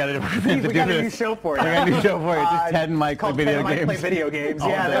 Steve, we got a Steve, we got a new show for you. We got a new show for you. Just Ted and Mike play called video Ted and Mike games. Play video games.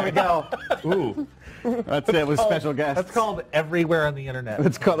 Yeah, there we go. Ooh. That's it with special guests. That's called everywhere on the internet.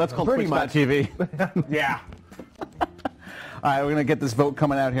 That's called Pretty much. Twitch.tv. Yeah. All right, we're going to get this vote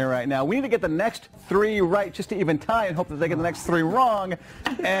coming out here right now. We need to get the next 3 right just to even tie and hope that they get the next 3 wrong.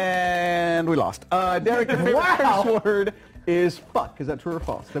 And we lost. Derek, your favorite curse word is fuck. Is that true or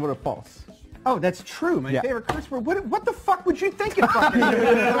false? They voted false. Oh, that's true. My Yeah. favorite curse word. What the fuck would you think it fucking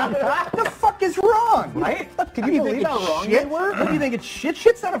is? What the fuck is wrong? Right? Can What you do believe think how it's wrong shit? they were? What do you think it's shit?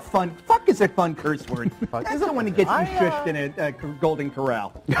 Shit's not a fun. Fuck is a fun curse word. That's the one that gets you shushed in a golden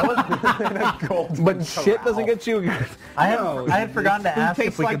corral. But shit doesn't get you. I No, had forgotten to ask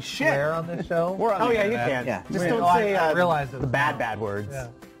tastes if we like could shit. swear on this show. Oh, yeah, you can. Yeah. Just Yeah. don't Oh, say I realize it the was bad wrong. words. Yeah.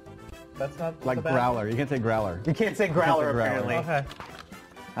 That's not Like the bad- growler. You can't say growler. You can't say growler, growler. apparently. Okay.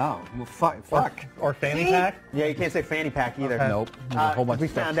 Oh, well, fuck. Or fanny pack. Yeah, you can't say fanny pack either. Okay. Nope. There's a whole bunch we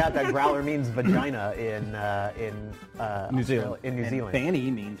of stuff. found out that growler means vagina in New Zealand. In New And Zealand. fanny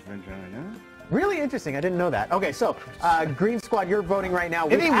means vagina. Really interesting. I didn't know that. Okay, so Green Squad, you're voting right now.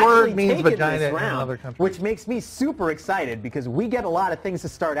 Any We've word actually means taken vagina this in round, another country. which makes me super excited because we get a lot of things to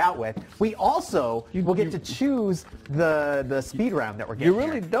start out with. We also will get to choose the speed round that we're getting. You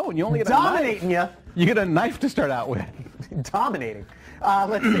really don't. You only get dominating a knife. you. You get a knife to start out with. Dominating.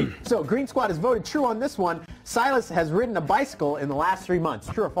 Let's see. So Green Squad has voted true on this one. Silas has ridden a bicycle in the last 3 months.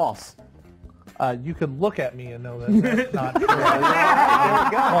 True or false? You can look at me and know that that's not true.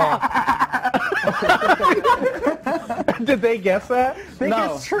 Did they guess that? I think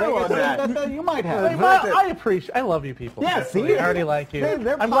it's true on that. You might have. Well, I appreciate. I love you people. Yeah, see? I already like you.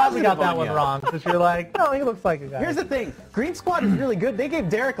 They're I'm glad we got positive that on one you. wrong because you're like, no, he looks like a guy. Here's the thing. Green Squad is really good. They gave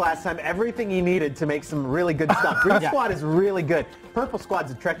Derek last time everything he needed to make some really good stuff. Green Squad is really good. Purple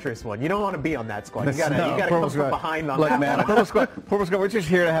Squad's a treacherous one. You don't want to be on that squad. You gotta come from behind on Look, that man, one. Purple Squad, we're just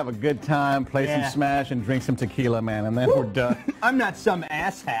here to have a good time, play some Smash, and drink some tequila, man, and then we're done. I'm not some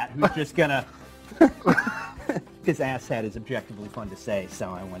asshat who's just gonna. This asshat is objectively fun to say, so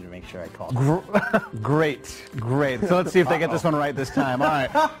I wanted to make sure I called it. Great. So let's see if they get this one right this time. All right,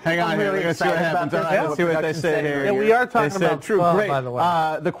 hang on here. We're gonna see what happens. All right, let's see what they say here. Yeah, we are They talking said about true. fun, Great. by the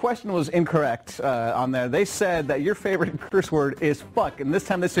way. The question was incorrect on there. They said that your favorite curse word is fuck, and this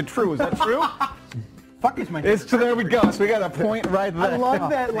time they said true. Is that true? Fuck is my. It's true. There we go. So we got a point right there. I love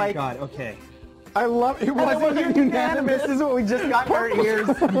that, Thank like, God. Okay. I love it. Wasn't unanimous. This is what we just got in our ears.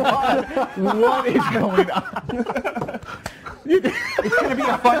 What is going on? It's going to be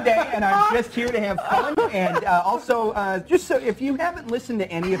a fun day, and I'm just here to have fun. And also, just so if you haven't listened to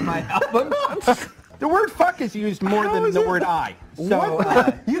any of my albums, the word fuck is used more than the word I.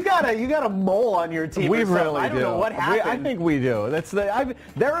 So you got a mole on your team. We or something. really I don't do. know what happened. I think we do.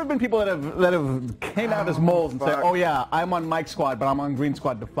 There have been people that have came out as moles and said, "Oh yeah, I'm on Mike's squad, but I'm on Green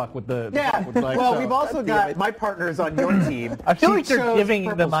squad to fuck with the." Yeah. Like, Well, so. we've also got my partners on your team. I feel She like they're chose giving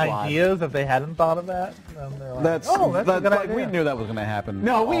Purple them Squad. ideas if they hadn't thought of that. And they're like, That's oh, that's a good like, idea. we knew that was going to happen.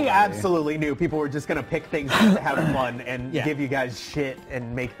 No, we already. absolutely knew people were just going to pick things just to have fun and give you guys shit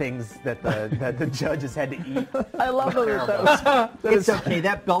and make things that the judges had to eat. I love that. It's okay.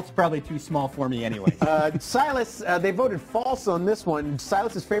 That belt's probably too small for me anyway. Silas, they voted false on this one.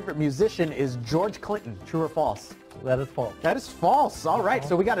 Silas's favorite musician is George Clinton. True or false? That is false. That is false. All right,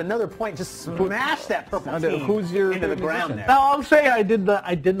 so we got another point. Just smash that purple team Who's your into the favorite ground musician? there. Now, I'll say I did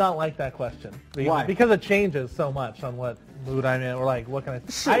not like that question. Why? Because it changes so much on what mood I'm in, or like, what can I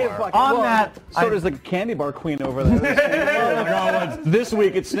say? Sure. So does the candy bar queen over there. This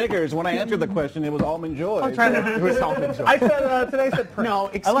week it's Snickers. When I answered the question, it was Almond Joy. I'm trying to. It was Almond Joy. I said today. I said Prince. No,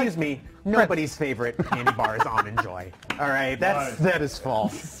 I excuse like- me. Nobody's favorite candy bar is Almond Joy. All right, that is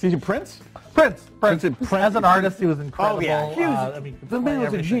false. Did you Prince? Prince. Prince. As an artist, he was incredible. Oh, yeah. He was- I mean, The man was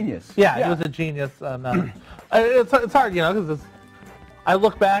a everything. genius. Yeah, he was a genius. It's hard, because I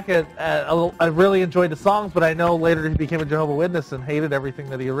look back at I really enjoyed the songs, but I know later he became a Jehovah's Witness and hated everything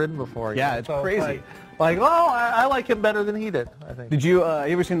that he had written before. Yeah, it's crazy. I like him better than he did, I think. Did you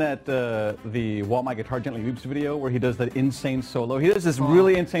ever seen that the While My Guitar Gently Weeps video where he does that insane solo? He does this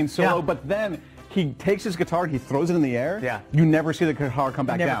really insane solo, Yeah. but then he takes his guitar, he throws it in the air. Yeah. You never see the guitar come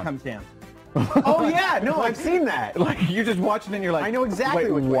back Never down. comes down. Oh yeah, no, I've seen that. Like you're just watching and you're like, I know exactly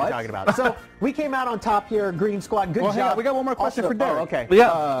wait, what what you're talking about. So we came out on top here, Green Squad. Good Well, hang job. on, we got one more question Also- for Derek. Oh, okay. But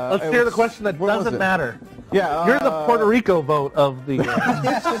yeah, let's it hear the was- question that what was doesn't it? matter. Yeah, You're the Puerto Rico vote of the.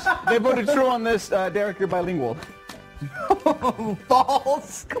 They voted true on this. Derek, you're bilingual.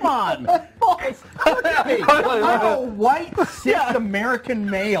 False. Come on. False. Look at me. I'm a white, cis American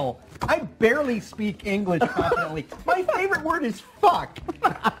male. I barely speak English confidently. My favorite word is fuck.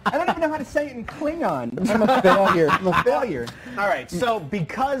 I don't even know how to say it in Klingon. I'm a failure. I'm a failure. All right, so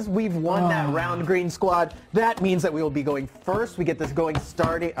because we've won that round, Green Squad, that means that we will be going first. We get this going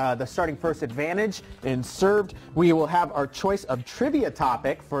the starting first advantage in served. We will have our choice of trivia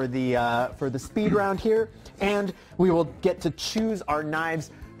topic for the speed round here, and we will get to choose our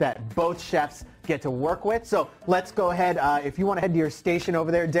knives that both chefs get to work with. So let's go ahead. If you want to head to your station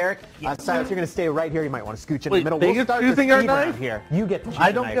over there, Derek, Silas, you're going to stay right here. You might want to scooch in Wait, the middle. they We'll get start the choosing our speed round knife? here. You get to choose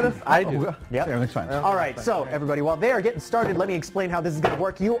I don't the get knife. a. I do. Yep. Everything's fine. All right, so everybody, while they are getting started, let me explain how this is going to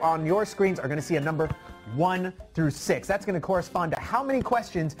work. You on your screens are going to see a number 1 through 6. That's going to correspond to how many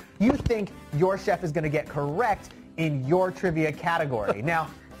questions you think your chef is going to get correct in your trivia category. Now,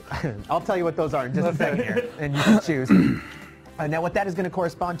 I'll tell you what those are in just a second here, and you can choose. Now, what that is going to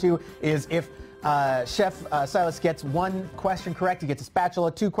correspond to is if Chef Silas gets 1 question correct, he gets a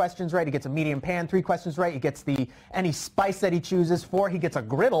spatula. 2 questions right, he gets a medium pan. 3 questions right, he gets any spice that he chooses. 4, he gets a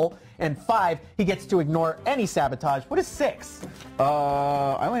griddle. And 5, he gets to ignore any sabotage. What is 6?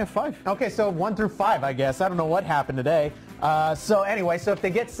 I only have 5. Okay, so 1 through 5, I guess. I don't know what happened today. So anyway, so if they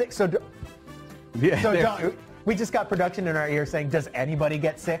get 6, we just got production in our ear saying, does anybody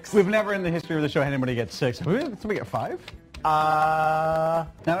get 6? We've never in the history of the show had anybody get 6. Have we had somebody get 5? I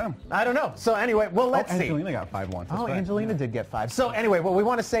don't know. So anyway, well, let's see. Angelina got 5 once. That's Oh, right. Angelina did get 5. So anyway, what we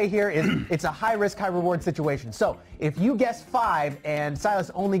want to say here is it's a high-risk, high-reward situation. So if you guess 5 and Silas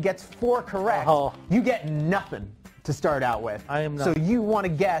only gets 4 correct, you get nothing to start out with. I am not. So you want to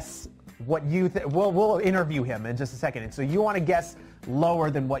guess what you think. We'll interview him in just a second. And so you want to guess lower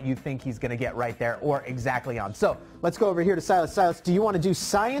than what you think he's going to get right there or exactly on. So let's go over here to Silas. Silas, do you want to do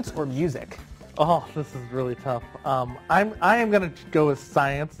science or music? Oh, this is really tough. I am going to go with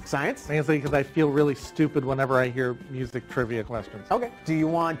science. Science? Mainly because I feel really stupid whenever I hear music trivia questions. Okay. Do you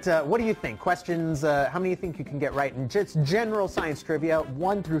want, what do you think? Questions, how many do you think you can get right in just general science trivia,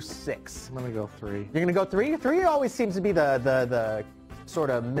 1 through 6? I'm going to go 3. You're going to go 3? 3 always seems to be the sort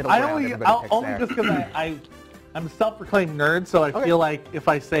of middle I ground only, everybody picks only there. just because I'm a self-proclaimed nerd, so I feel like if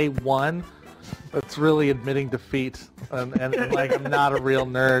I say 1, it's really admitting defeat, and like I'm not a real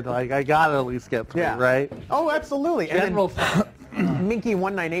nerd. Like I gotta at least get 3, right? Oh, absolutely. General science. And then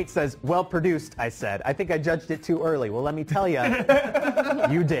Minky198 says, well produced, I said. I think I judged it too early. Well, let me tell you,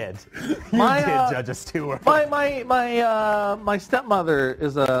 you did. You did judge us too early. My stepmother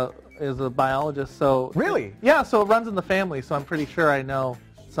is a biologist, so Really? Yeah, so it runs in the family, so I'm pretty sure I know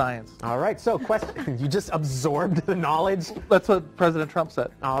science. All right, so question, you just absorbed the knowledge? That's what President Trump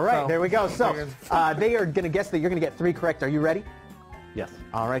said. All right, So- there we go. So they are going to guess that you're going to get 3 correct. Are you ready? Yes.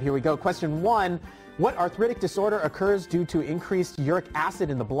 All right, here we go. Question 1. What arthritic disorder occurs due to increased uric acid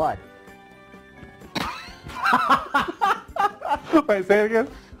in the blood? Wait, say it again.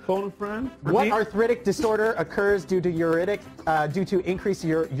 Phone a friend? What arthritic disorder occurs due to increased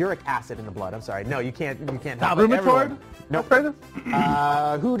uric acid in the blood? I'm sorry. No, you can't help it. Rheumatoid? Everyone- Nope.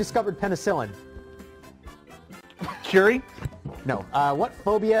 Arthritis? Who discovered penicillin? Curie? No. What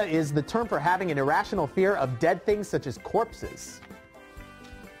phobia is the term for having an irrational fear of dead things such as corpses?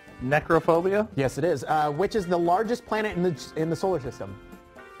 Necrophobia? Yes, it is. Which is the largest planet in the solar system?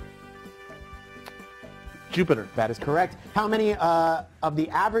 Jupiter. That is correct. How many of the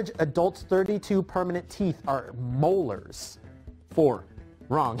average adult's 32 permanent teeth are molars? 4.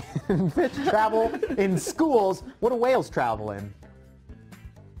 Wrong. Fish travel in schools. What do whales travel in?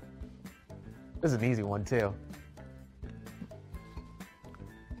 This is an easy one, too.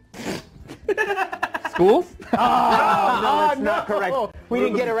 Schools? Oh, no, that's not correct. We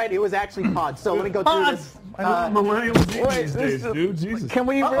didn't get it right. It was actually pods. So let me go through this. Millennials these days, dude. Jesus. Can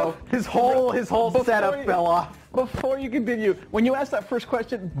we? His whole setup fell off. Before you continue, when you asked that first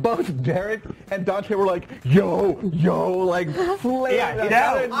question, both Derek and Dante were like, yo, like, Yeah,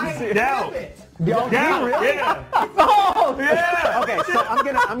 Down. Yeah. Oh, yeah. Okay, so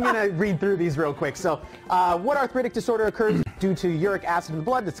I'm gonna read through these real quick. So, what arthritic disorder occurs due to uric acid in the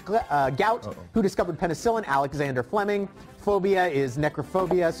blood? It's gout. Who discovered penicillin? Alexander Fleming. Phobia is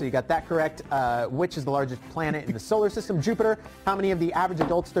necrophobia, so you got that correct. Which is the largest planet in the solar system? Jupiter. How many of the average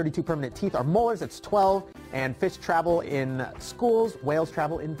adults' 32 permanent teeth are molars? It's 12. And fish travel in schools. Whales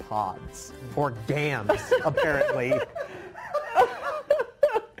travel in pods. Or dams, apparently.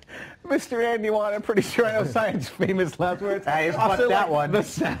 Mr. Andy Wan, I'm pretty sure I know science famous last words. I fucked that one. The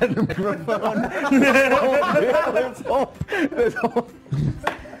sad microphone.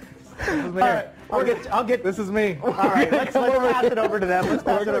 I'll get. This is me. All right, let's pass it over to them. Let's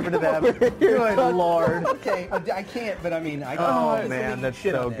pass it over to them. Good Lord. Okay, I can't, but I mean, I Oh can. man, that's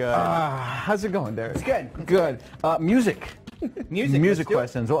so good. How's it going, Derek? It's good. Good. Music. Music Music let's do it.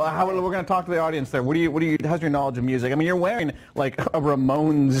 questions. Well, we're going to talk to the audience there. How's your knowledge of music? I mean, you're wearing like a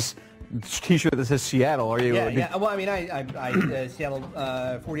Ramones T-shirt that says Seattle. Are you? Yeah. Well, I mean, I Seattle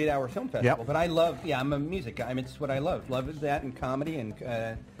 48-hour film festival, Yep. but I love. Yeah, I'm a music guy. I mean, it's what I love. Love that and comedy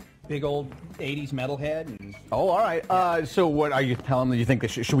and big old 80s metalhead. And Oh, all right. So what are you telling them? You think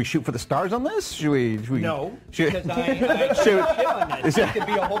should we shoot for the stars on this? Should we no, should, because I shit on that. It could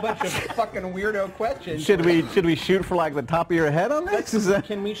be a whole bunch of fucking weirdo questions. should we shoot for like the top of your head on this? Is that,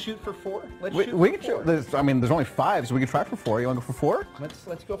 Can we shoot for 4? Let's we shoot we for can 4. shoot. I mean, there's only 5, so we can try for 4. You want to go for 4?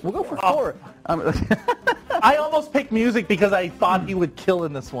 Let's go for We'll go 4. for 4. I almost picked music because I thought he would kill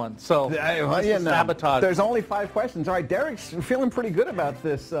in this one. So this is sabotage. There's only 5 questions. All right, Derek's feeling pretty good about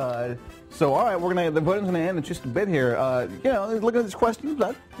this. So all right, the voting's gonna end in just a bit here. Look at these questions.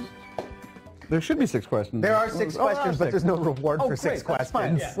 There should be 6 questions. There are 6 questions, but there's no reward for 6 That's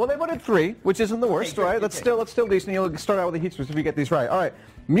fine. questions. Well, they voted 3, which isn't the worst, good, right? good, That's good. still decent. You'll start out with the heat switch if you get these right. All right,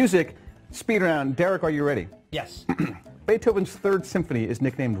 music, speed round. Derek, are you ready? Yes. Beethoven's 3rd Symphony is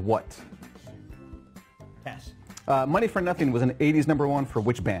nicknamed what? Pass. Money for Nothing was an 80s #1 for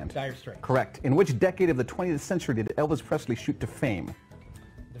which band? Dire Straits. Correct. In which decade of the 20th century did Elvis Presley shoot to fame?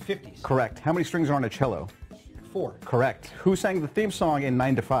 The 50s. Correct. How many strings are on a cello? 4. Correct. Who sang the theme song in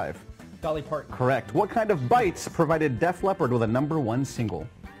 9 to 5? Dolly Parton. Correct. What kind of bites provided Def Leppard with a #1 single?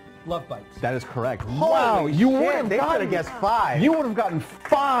 Love Bites. That is correct. Wow, you would Shit, have they could gotten have guessed 5. You would have gotten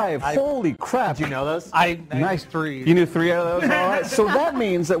 5. Holy crap! Did you know those? I Nice. 3. You knew 3 out of those. All right. So that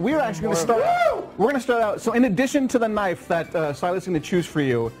means that we're actually going to start. We're going to start out. So in addition to the knife that Silas is going to choose for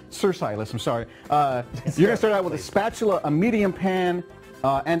you, Sir Silas, I'm sorry. You're going to start out with a spatula, a medium pan,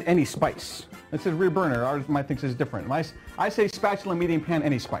 and any spice. It says rear burner. Ours, mine thinks is different. I say spatula, medium pan,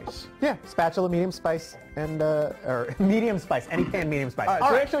 any spice. Yeah, spatula, medium spice, and or medium spice, any pan, medium spice. All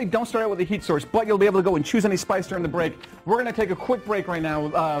right, so actually don't start out with a heat source, but you'll be able to go and choose any spice during the break. We're going to take a quick break right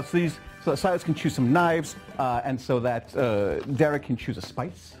now so that Silas can choose some knives and so that Derek can choose a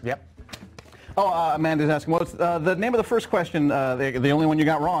spice. Yep. Oh, Amanda's asking, what's the name of the first question, the only one you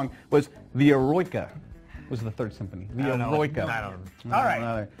got wrong, was the Eroica. Was the 3rd Symphony. The Eroica. I don't know. All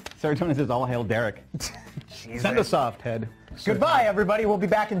right. Serotonin says, all hail Derek. Send us off, Ted. Goodbye, everybody. We'll be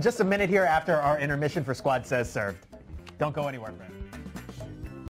back in just a minute here after our intermission for Squad Says Served. Don't go anywhere, friend.